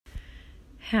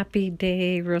Happy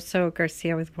day, Rosa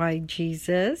Garcia with Why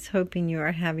Jesus. Hoping you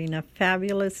are having a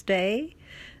fabulous day,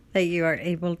 that you are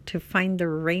able to find the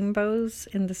rainbows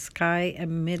in the sky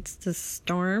amidst the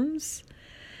storms,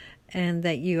 and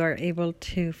that you are able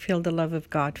to feel the love of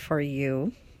God for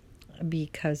you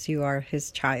because you are His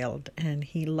child and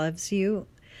He loves you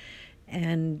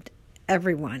and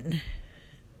everyone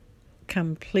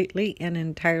completely and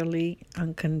entirely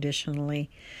unconditionally.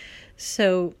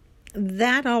 So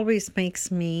that always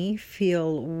makes me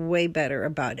feel way better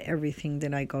about everything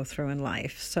that I go through in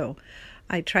life. So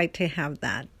I try to have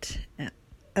that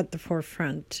at the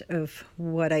forefront of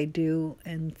what I do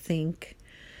and think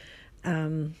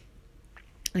and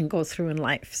go through in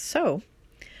life. So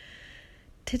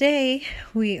today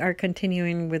we are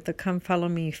continuing with the Come Follow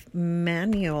Me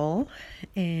manual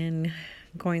and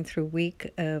going through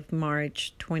week of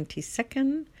March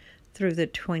 22nd through the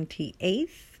 28th.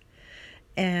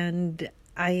 And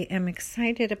I am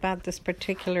excited about this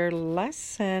particular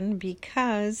lesson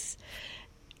because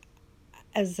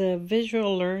as a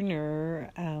visual learner,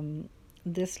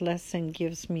 this lesson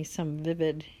gives me some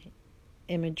vivid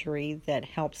imagery that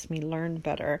helps me learn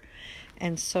better.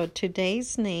 And so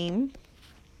today's name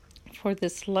for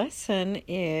this lesson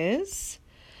is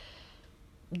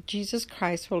Jesus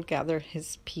Christ Will Gather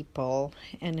His People,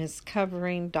 and is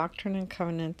covering Doctrine and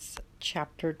Covenants,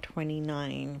 chapter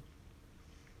 29.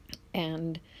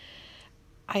 And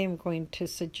I am going to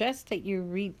suggest that you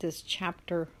read this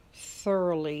chapter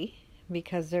thoroughly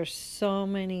because there's so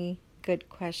many good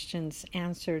questions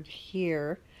answered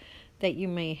here that you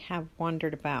may have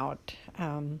wondered about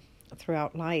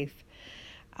throughout life.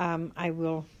 I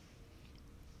will,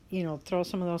 throw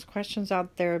some of those questions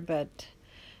out there, but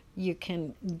you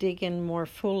can dig in more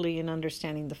fully in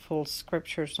understanding the full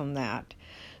scriptures on that.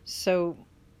 So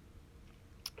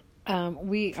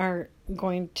we are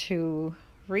going to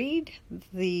read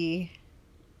the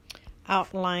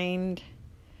outlined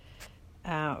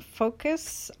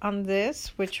focus on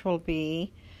this, which will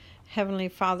be Heavenly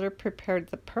Father prepared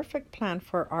the perfect plan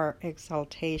for our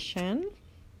exaltation.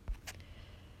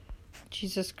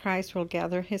 Jesus Christ will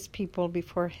gather His people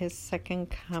before His second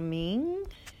coming.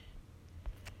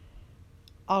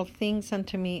 All things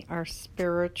unto me are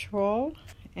spiritual.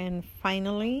 And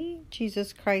finally,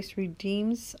 Jesus Christ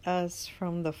redeems us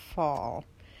from the fall.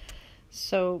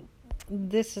 So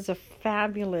this is a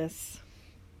fabulous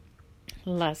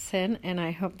lesson, and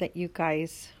I hope that you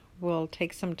guys will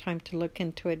take some time to look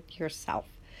into it yourself.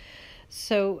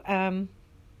 So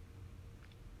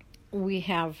we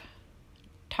have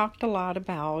talked a lot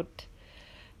about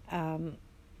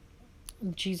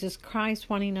Jesus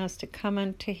Christ wanting us to come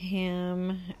unto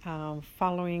Him,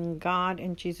 following God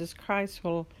and Jesus Christ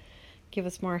will give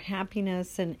us more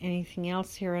happiness than anything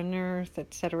else here on earth,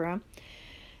 etc.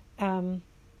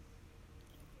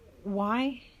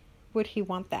 Why would He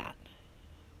want that?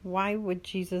 Why would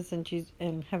Jesus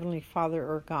and Heavenly Father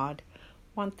or God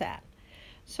want that?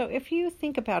 So if you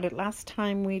think about it, last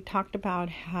time we talked about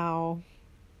how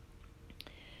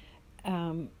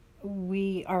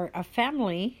we are a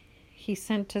family. He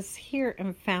sent us here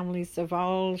in families of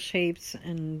all shapes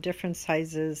and different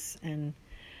sizes and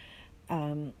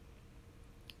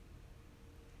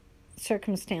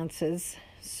circumstances.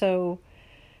 So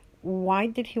why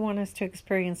did He want us to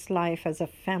experience life as a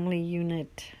family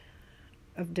unit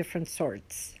of different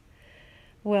sorts?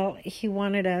 Well, He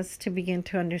wanted us to begin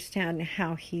to understand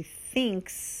how He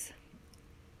thinks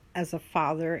as a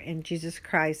father, and Jesus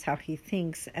Christ, how He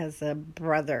thinks as a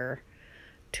brother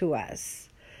to us.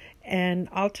 And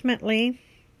ultimately,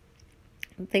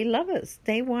 they love us.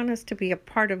 They want us to be a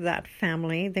part of that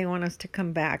family. They want us to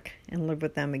come back and live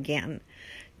with them again.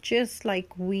 Just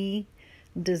like we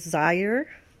desire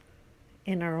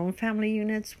in our own family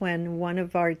units when one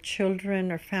of our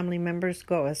children or family members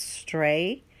go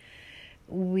astray,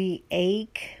 we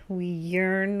ache, we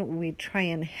yearn, we try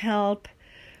and help.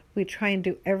 We try and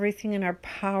do everything in our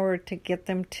power to get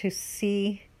them to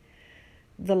see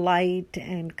the light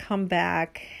and come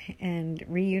back and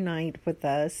reunite with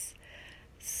us.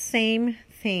 Same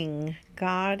thing.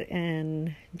 God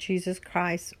and Jesus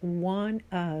Christ want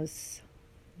us,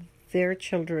 their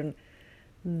children,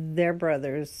 their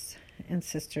brothers and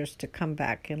sisters, to come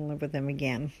back and live with them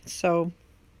again. So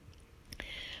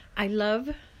I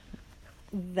love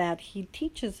that He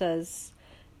teaches us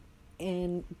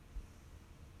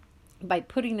by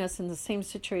putting us in the same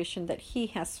situation that He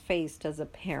has faced as a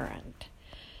parent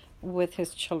with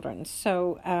His children.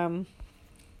 So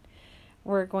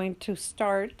we're going to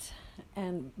start,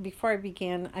 and before I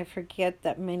begin, I forget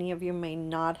that many of you may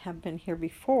not have been here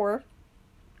before,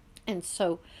 and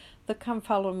so The Come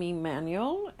Follow Me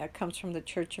manual. It comes from the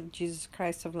Church of Jesus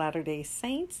Christ of Latter-day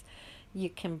Saints. You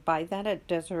can buy that at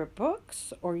Deseret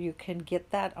Books, or you can get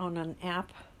that on an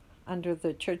app under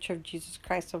the Church of Jesus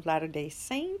Christ of Latter-day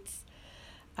Saints.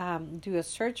 Do a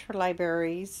search for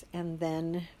libraries, and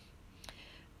then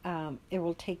it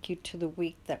will take you to the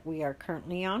week that we are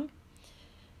currently on.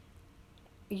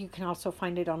 You can also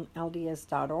find it on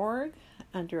LDS.org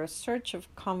under a search of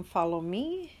Come Follow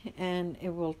Me, and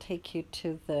it will take you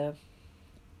to the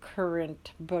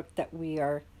current book that we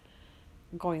are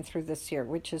going through this year,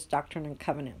 which is Doctrine and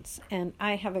Covenants. And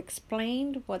I have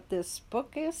explained what this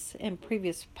book is in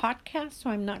previous podcasts, so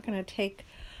I'm not going to take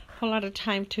a whole lot of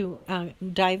time to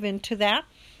dive into that.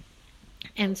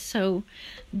 And so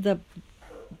the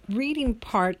reading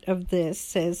part of this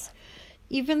says,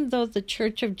 even though the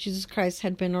Church of Jesus Christ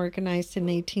had been organized in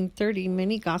 1830,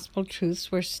 many gospel truths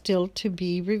were still to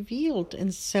be revealed,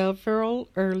 and several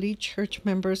early church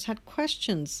members had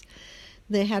questions.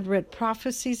 They had read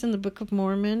prophecies in the Book of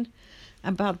Mormon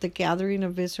about the gathering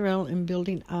of Israel and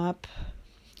building up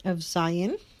of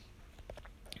Zion.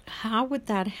 How would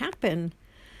that happen?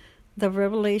 The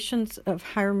revelations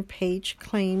of Hiram Page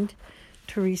claimed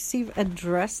to receive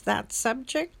addressed that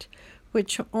subject,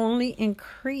 which only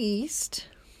increased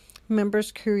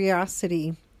members'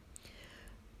 curiosity.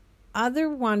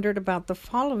 Others wondered about the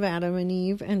fall of Adam and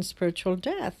Eve and spiritual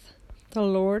death. The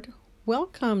Lord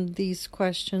welcomed these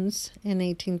questions in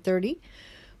 1830.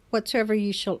 Whatsoever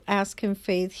ye shall ask in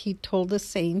faith, he told the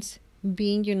saints,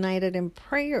 being united in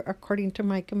prayer according to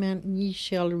my command, ye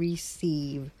shall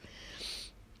receive.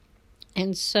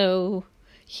 And so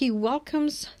he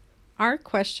welcomes our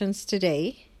questions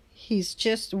today. He's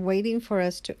just waiting for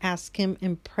us to ask him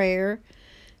in prayer.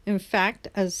 In fact,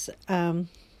 as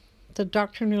the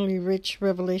Doctrinally Rich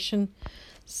Revelation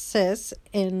says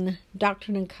in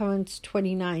Doctrine and Covenants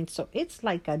 29, so it's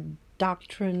like a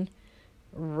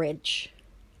doctrine-rich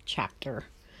chapter.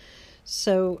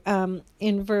 So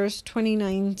in verse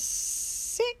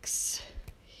 29:6,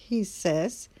 he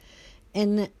says,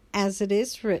 and as it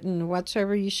is written,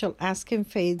 whatsoever ye shall ask in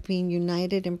faith, being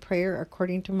united in prayer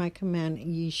according to my command,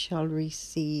 ye shall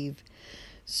receive.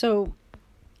 So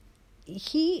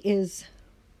he is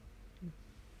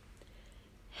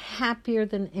happier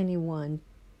than anyone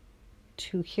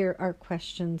to hear our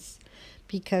questions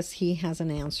because he has an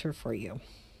answer for you.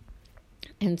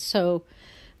 And so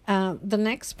the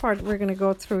next part we're going to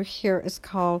go through here is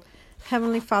called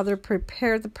Heavenly Father,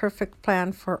 prepare the perfect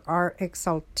plan for our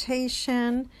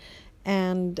exaltation.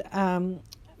 And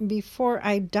before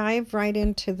I dive right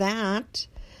into that,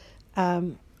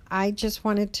 I just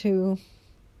wanted to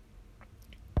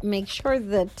make sure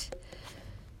that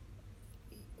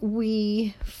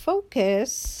we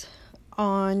focus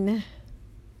on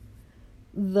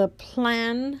the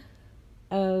plan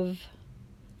of,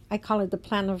 I call it the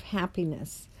plan of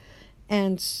happiness.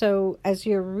 And so as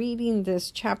you're reading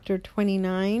this chapter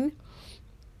 29,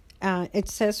 it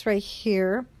says right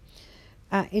here,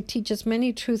 it teaches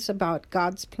many truths about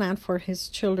God's plan for his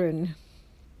children.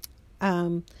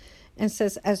 And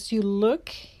says, as you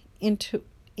look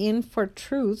in for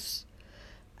truths,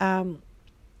 write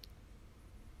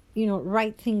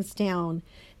things down.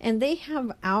 And they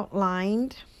have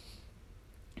outlined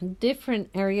different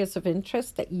areas of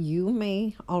interest that you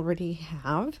may already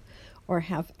have or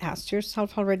have asked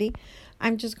yourself already.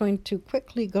 I'm just going to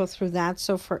quickly go through that.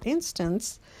 So for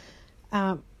instance,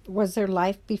 was there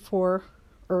life before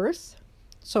earth?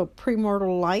 So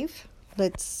premortal life.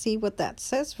 Let's see what that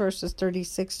says, verses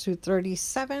 36 to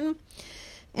 37.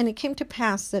 And it came to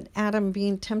pass that Adam,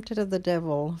 being tempted of the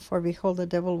devil, for behold, the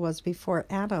devil was before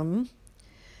Adam,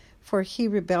 for he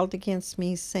rebelled against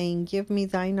me, saying, give me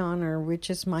thine honor, which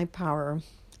is my power.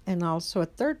 And also a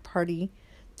third part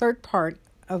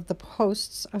of the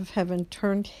hosts of heaven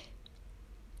turned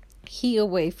he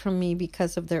away from me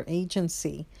because of their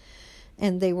agency.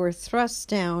 And they were thrust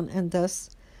down, and thus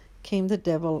came the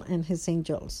devil and his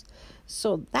angels.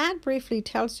 So that briefly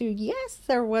tells you, yes,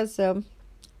 there was a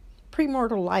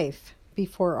premortal life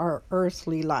before our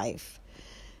earthly life.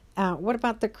 What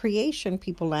about the creation,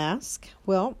 people ask?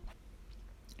 Well,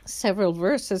 several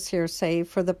verses here say,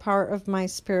 for the power of my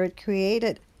spirit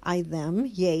created I them,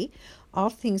 yea, all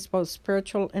things both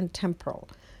spiritual and temporal.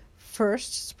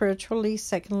 First spiritually,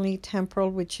 secondly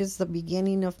temporal, which is the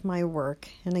beginning of my work.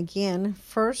 And again,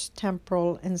 first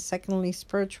temporal and secondly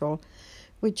spiritual,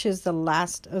 which is the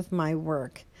last of my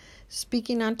work.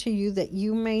 Speaking unto you that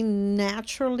you may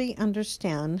naturally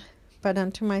understand, but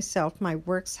unto myself my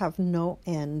works have no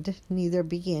end, neither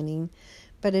beginning,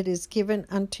 but it is given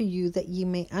unto you that ye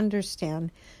may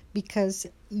understand, because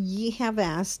ye have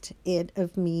asked it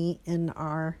of me and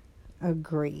are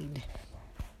agreed.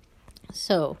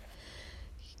 So,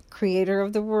 creator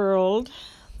of the world,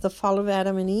 the fall of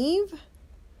Adam and Eve.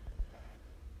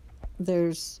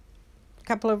 There's a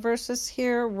couple of verses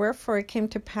here. Wherefore it came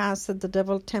to pass that the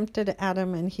devil tempted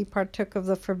Adam, and he partook of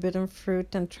the forbidden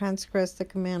fruit and transgressed the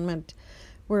commandment,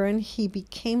 wherein he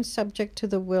became subject to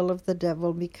the will of the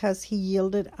devil, because he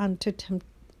yielded unto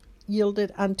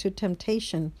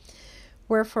temptation.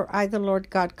 Wherefore I, the Lord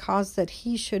God, caused that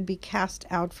he should be cast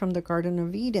out from the Garden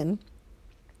of Eden,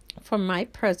 from my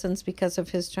presence, because of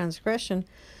his transgression,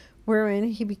 wherein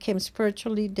he became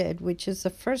spiritually dead, which is the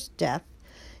first death,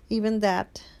 even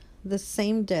that the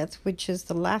same death which is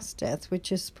the last death,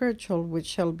 which is spiritual, which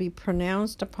shall be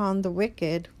pronounced upon the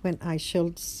wicked when I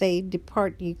shall say,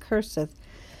 Depart, ye cursed.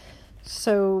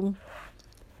 So,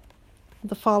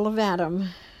 the fall of Adam,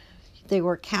 they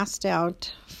were cast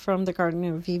out from the Garden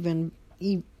of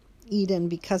Eden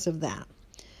because of that.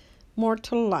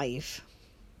 Mortal life.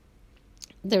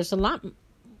 There's a lot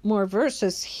more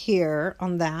verses here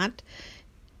on that.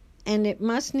 And it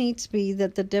must needs be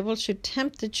that the devil should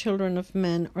tempt the children of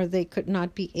men, or they could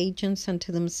not be agents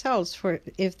unto themselves. For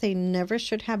if they never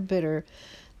should have bitter,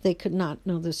 they could not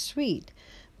know the sweet.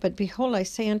 But behold, I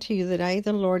say unto you that I,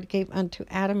 the Lord, gave unto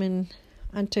Adam and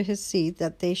unto his seed,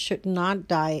 that they should not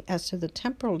die as to the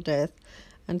temporal death,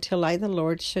 until I, the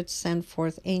Lord, should send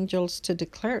forth angels to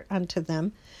declare unto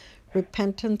them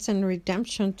repentance and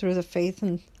redemption through the faith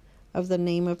of the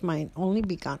name of mine only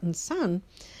begotten Son.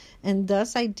 And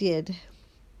thus I did.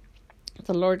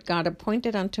 The Lord God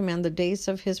appointed unto man the days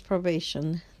of his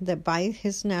probation, that by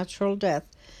his natural death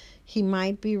he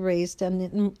might be raised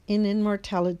in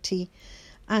immortality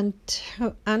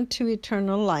unto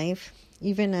eternal life,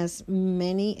 even as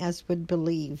many as would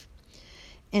believe.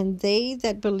 And they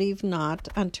that believe not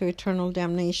unto eternal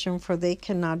damnation, for they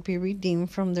cannot be redeemed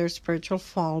from their spiritual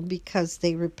fall, because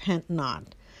they repent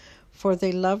not. For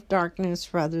they love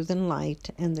darkness rather than light,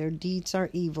 and their deeds are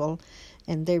evil,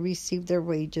 and they receive their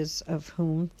wages of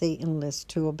whom they enlist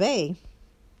to obey.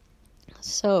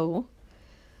 So,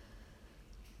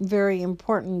 very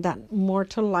important, that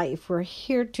mortal life. We're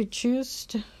here to choose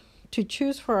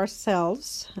for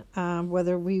ourselves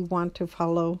whether we want to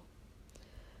follow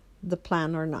the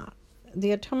plan or not.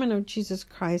 The atonement of Jesus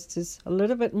Christ is a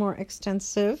little bit more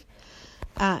extensive.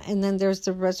 And then there's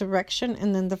the resurrection,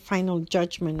 and then the final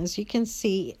judgment. As you can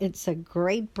see, it's a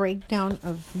great breakdown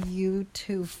of you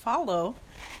to follow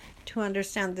to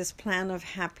understand this plan of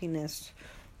happiness,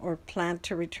 or plan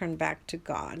to return back to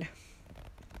God.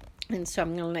 And so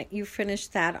I'm going to let you finish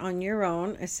that on your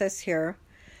own. It says here,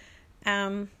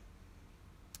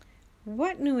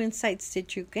 what new insights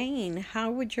did you gain?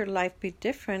 How would your life be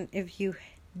different if you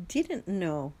didn't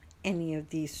know any of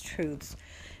these truths?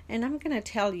 And I'm going to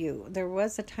tell you, there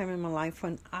was a time in my life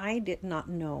when I did not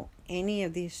know any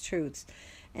of these truths.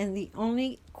 And the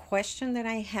only question that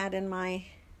I had in my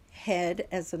head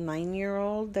as a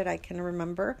 9-year-old that I can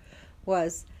remember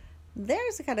was,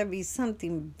 there's got to be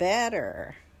something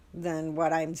better than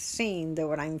what I'm seeing, than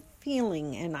what I'm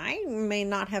feeling. And I may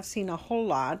not have seen a whole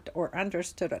lot or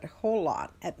understood a whole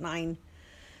lot at 9.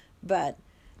 But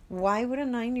why would a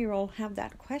 9-year-old have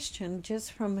that question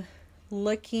just from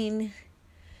looking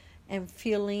and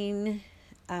feeling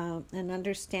and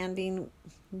understanding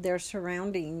their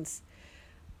surroundings?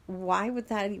 Why would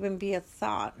that even be a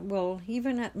thought? Well,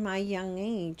 even at my young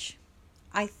age,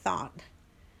 I thought,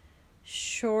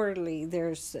 surely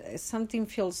there's something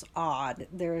feels odd.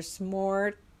 There's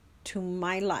more to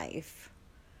my life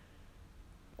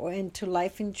and to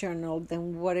life in general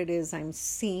than what it is I'm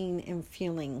seeing and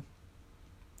feeling.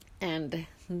 And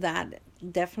that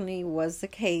definitely was the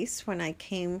case when I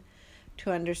came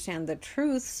to understand the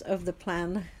truths of the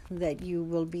plan that you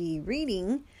will be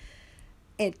reading.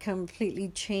 It completely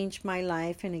changed my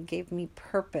life, and it gave me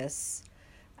purpose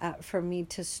for me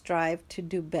to strive to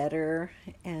do better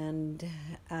and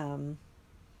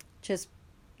just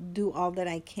do all that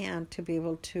I can to be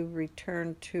able to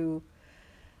return to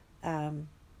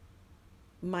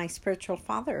my spiritual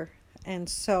father and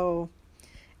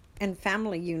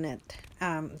family unit.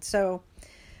 So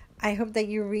I hope that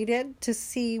you read it to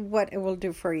see what it will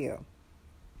do for you.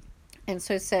 And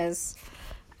so it says,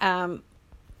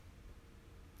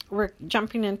 we're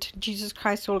jumping into Jesus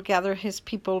Christ will gather his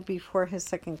people before his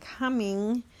second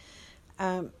coming.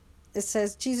 It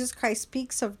says, Jesus Christ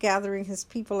speaks of gathering his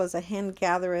people as a hen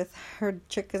gathereth her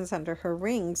chickens under her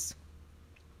wings.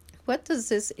 What does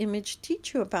this image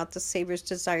teach you about the Savior's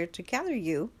desire to gather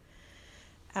you?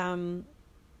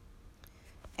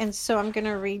 And so I'm going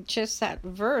to read just that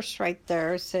verse right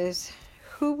there. It says,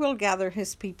 who will gather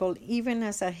his people even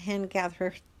as a hen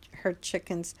gathers her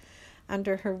chickens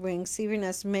under her wings, even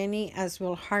as many as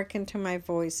will hearken to my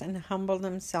voice and humble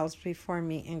themselves before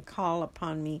me and call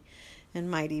upon me in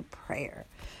mighty prayer.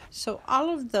 So all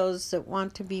of those that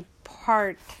want to be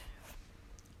part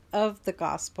of the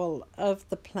gospel, of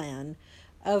the plan,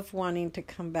 of wanting to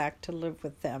come back to live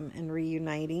with them and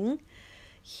reuniting,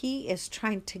 he is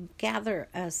trying to gather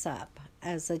us up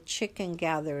as a chicken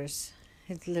gathers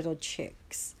his little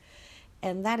chicks.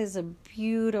 And that is a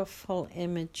beautiful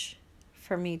image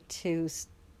for me to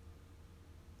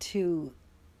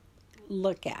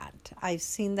look at. I've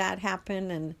seen that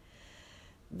happen, and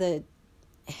the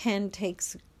hen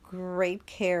takes great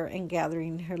care in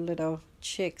gathering her little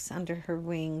chicks under her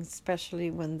wings,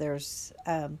 especially when there's,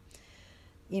 to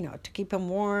keep them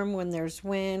warm, when there's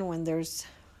wind, when there's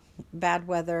bad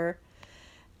weather.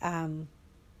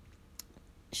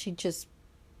 She just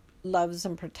loves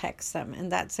and protects them,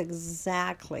 and that's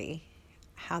exactly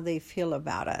how they feel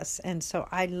about us. And so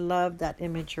I love that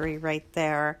imagery right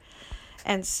there.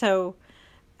 And so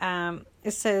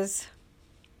it says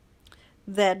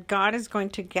that God is going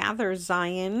to gather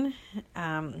Zion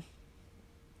on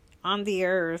the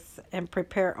earth and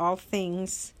prepare all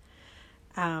things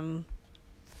and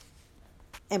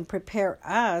prepare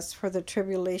us for the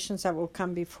tribulations that will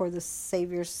come before the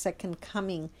Savior's second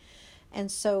coming. And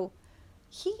so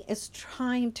he is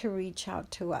trying to reach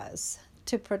out to us,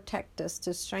 to protect us,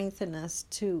 to strengthen us,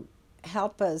 to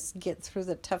help us get through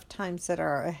the tough times that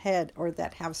are ahead or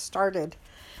that have started,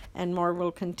 and more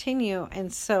will continue.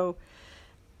 And so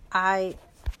I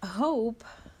hope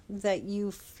that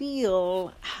you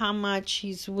feel how much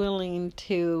he's willing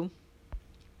to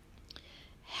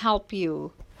help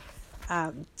you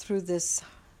through this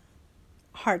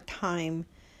hard time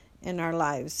in our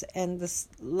lives. And this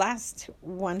last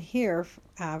one here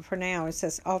for now, it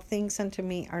says, all things unto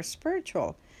me are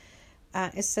spiritual.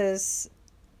 It says,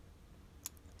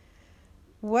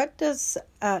 what does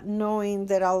knowing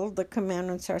that all of the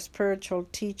commandments are spiritual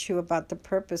teach you about the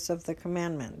purpose of the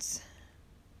commandments?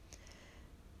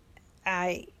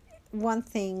 One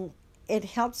thing, it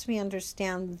helps me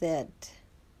understand that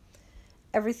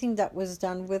everything that was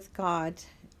done with God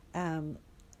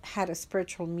had a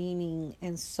spiritual meaning.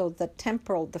 And so the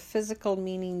temporal, the physical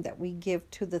meaning that we give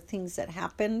to the things that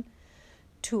happen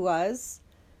to us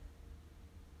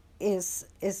is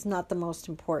not the most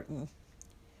important.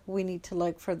 We need to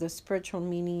look for the spiritual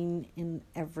meaning in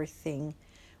everything.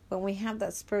 When we have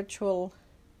that spiritual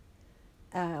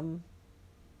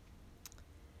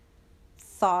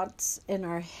thoughts in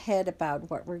our head about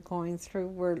what we're going through,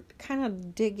 we're kind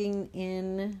of digging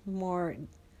in more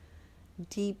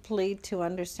deeply to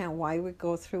understand why we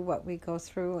go through what we go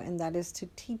through, and that is to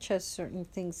teach us certain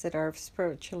things that are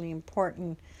spiritually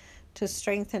important, to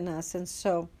strengthen us. And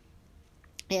so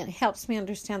it helps me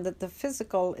understand that the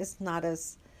physical is not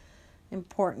as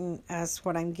important as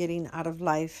what I'm getting out of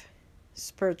life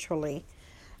spiritually.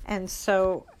 And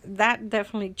so that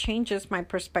definitely changes my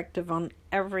perspective on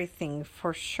everything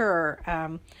for sure.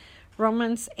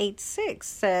 Romans 8:6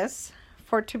 says,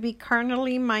 for to be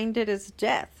carnally minded is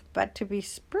death, but to be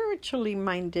spiritually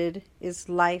minded is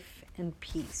life and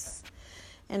peace.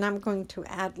 And I'm going to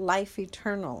add life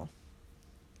eternal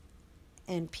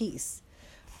and peace.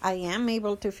 I am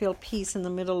able to feel peace in the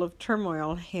middle of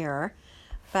turmoil here,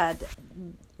 but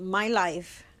my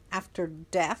life after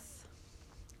death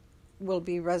will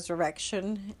be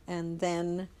resurrection and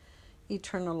then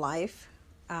eternal life.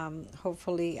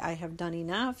 Hopefully I have done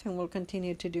enough and will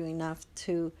continue to do enough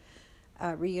to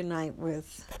reunite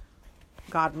with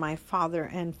God, my Father,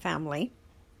 and family.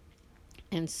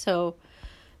 And so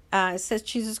it says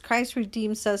Jesus Christ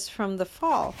redeems us from the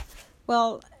fall.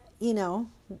 Well,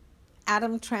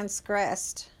 Adam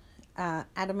transgressed,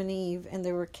 Adam and Eve, and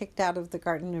they were kicked out of the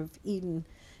Garden of Eden.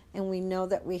 And we know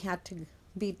that we had to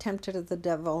be tempted of the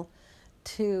devil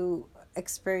to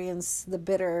experience the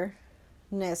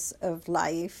bitterness of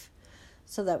life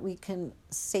so that we can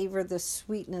savor the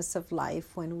sweetness of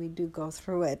life when we do go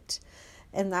through it.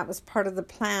 And that was part of the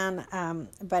plan.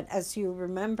 But as you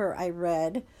remember, I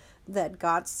read that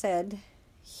God said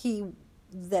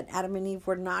that Adam and Eve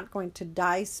were not going to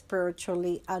die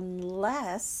spiritually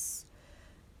unless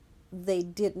they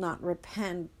did not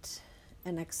repent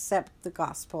and accept the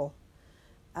gospel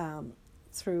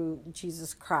through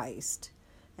Jesus Christ.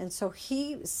 And so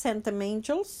he sent them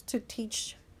angels to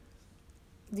teach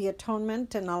the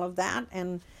atonement and all of that,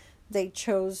 and they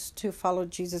chose to follow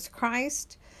Jesus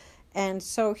Christ. And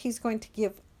so he's going to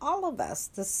give all of us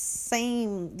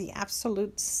the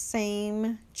absolute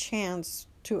same chance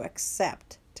to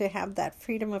accept, to have that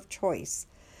freedom of choice.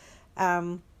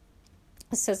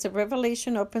 It says the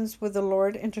Revelation opens with the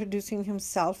Lord introducing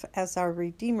himself as our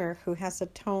Redeemer who has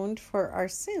atoned for our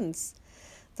sins.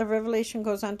 The Revelation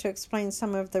goes on to explain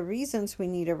some of the reasons we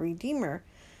need a Redeemer.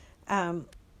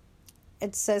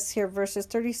 It says here, verses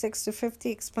 36 to 50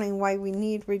 explain why we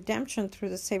need redemption through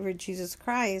the Savior Jesus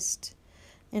Christ.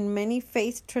 In many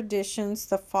faith traditions,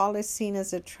 the fall is seen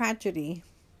as a tragedy.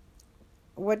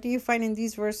 What do you find in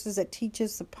these verses that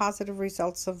teaches the positive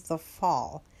results of the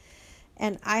fall?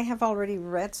 And I have already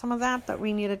read some of that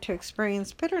we needed to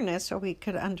experience bitterness so we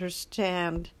could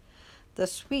understand the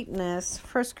sweetness.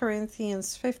 1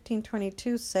 Corinthians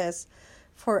 15:22 says,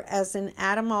 "For as in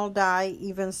Adam all die,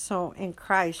 even so in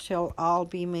Christ shall all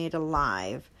be made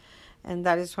alive." And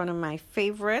that is one of my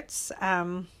favorites.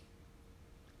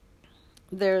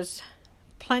 There's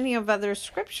plenty of other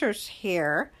scriptures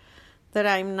here that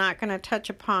I'm not going to touch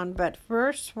upon, but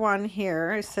verse 1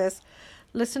 here, it says,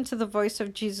 "Listen to the voice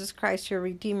of Jesus Christ, your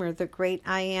Redeemer, the great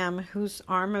I Am, whose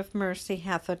arm of mercy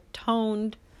hath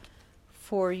atoned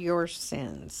for your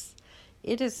sins."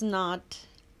 It is not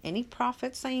any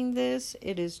prophet saying this.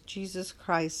 It is Jesus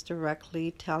Christ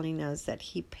directly telling us that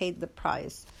he paid the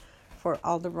price for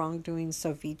all the wrongdoings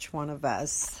of each one of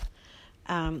us.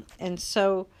 And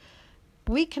so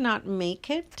we cannot make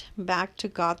it back to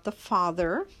God the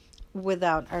Father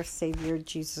without our Savior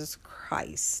Jesus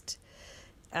Christ.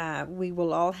 We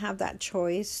will all have that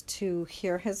choice to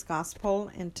hear his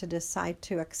gospel and to decide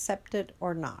to accept it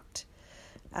or not.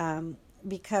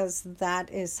 Because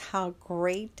that is how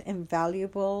great and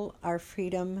valuable our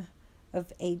freedom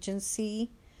of agency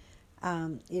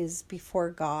is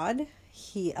before God.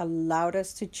 He allowed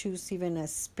us to choose even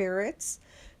as spirits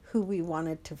who we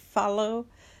wanted to follow.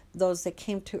 Those that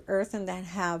came to earth and that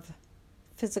have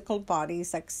physical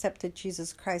bodies accepted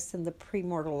Jesus Christ in the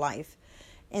premortal life.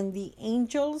 And the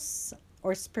angels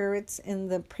or spirits in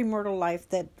the premortal life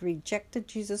that rejected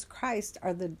Jesus Christ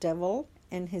are the devil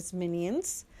and his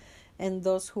minions, and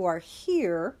those who are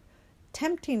here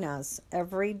tempting us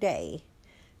every day,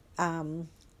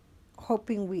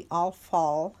 hoping we all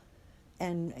fall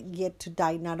and get to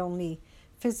die not only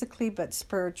physically but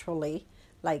spiritually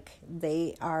like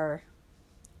they are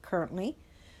currently.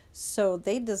 So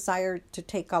they desire to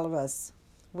take all of us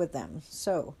with them.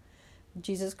 So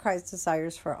Jesus Christ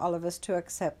desires for all of us to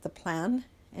accept the plan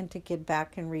and to get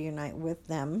back and reunite with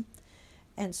them.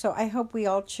 And so I hope we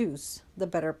all choose the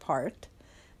better part.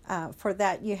 For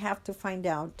that, you have to find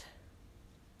out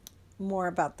more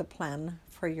about the plan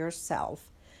for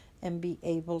yourself and be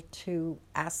able to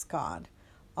ask God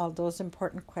all those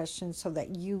important questions so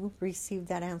that you receive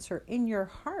that answer in your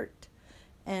heart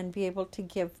and be able to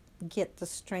get the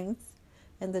strength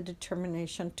and the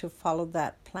determination to follow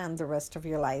that plan the rest of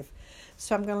your life.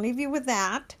 So I'm going to leave you with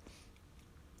that.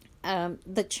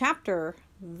 The chapter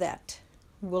that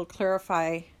will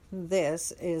clarify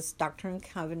this is Doctrine and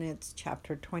Covenants,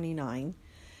 chapter 29.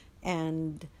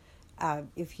 And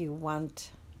if you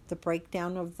want the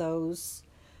breakdown of those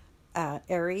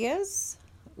areas,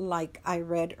 like I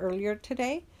read earlier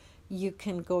today, you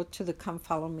can go to the Come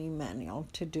Follow Me manual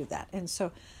to do that. And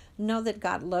so know that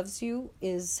God loves you,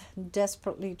 is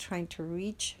desperately trying to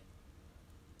reach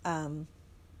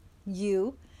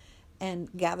you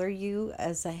and gather you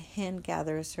as a hen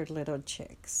gathers her little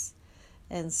chicks.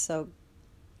 And so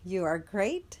you are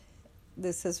great.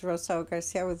 This is Rosa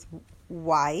Garcia with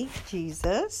Why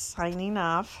Jesus, signing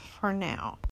off for now.